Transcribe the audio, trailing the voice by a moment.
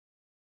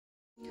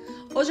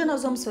Hoje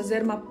nós vamos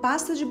fazer uma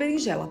pasta de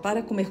berinjela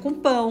para comer com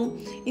pão,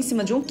 em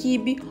cima de um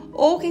quibe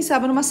ou quem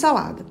sabe numa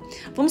salada.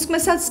 Vamos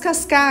começar a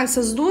descascar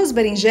essas duas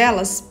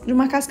berinjelas de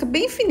uma casca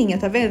bem fininha,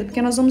 tá vendo?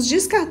 Porque nós vamos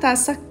descartar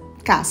essa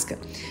casca.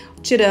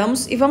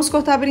 Tiramos e vamos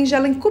cortar a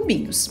berinjela em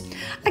cubinhos.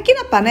 Aqui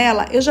na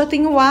panela eu já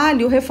tenho o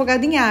alho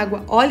refogado em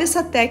água. Olha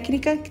essa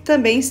técnica que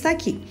também está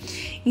aqui.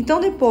 Então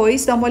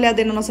depois dá uma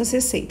olhada aí nas nossas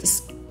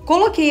receitas.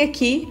 Coloquei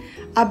aqui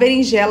a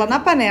berinjela na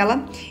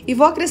panela e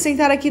vou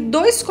acrescentar aqui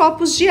 2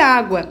 copos de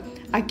água.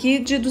 Aqui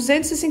de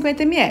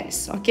 250 ml,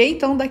 ok?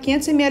 Então dá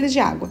 500 ml de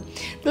água.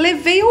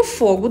 Levei ao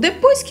fogo.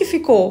 Depois que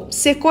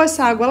secou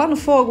essa água lá no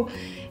fogo,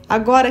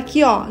 agora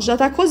aqui, ó, já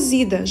tá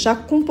cozida, já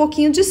com um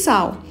pouquinho de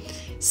sal.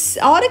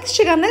 A hora que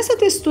chegar nessa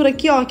textura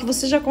aqui, ó, que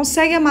você já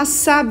consegue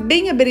amassar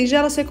bem a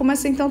berinjela, você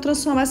começa então a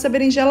transformar essa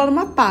berinjela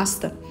numa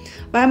pasta.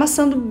 Vai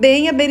amassando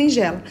bem a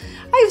berinjela.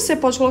 Aí você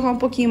pode colocar um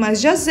pouquinho mais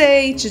de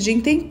azeite,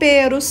 de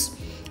temperos,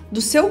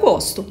 do seu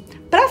gosto.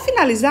 Para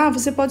finalizar,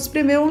 você pode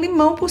espremer um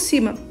limão por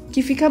cima,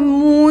 que fica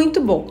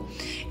muito bom.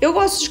 Eu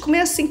gosto de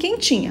comer assim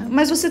quentinha,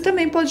 mas você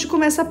também pode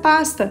comer essa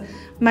pasta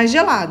mais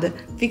gelada.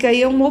 Fica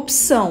aí uma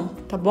opção,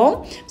 tá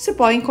bom? Você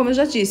põe, como eu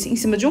já disse, em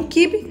cima de um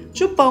quibe,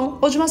 de um pão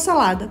ou de uma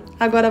salada.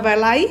 Agora vai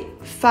lá e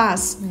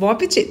faz. Bom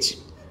apetite!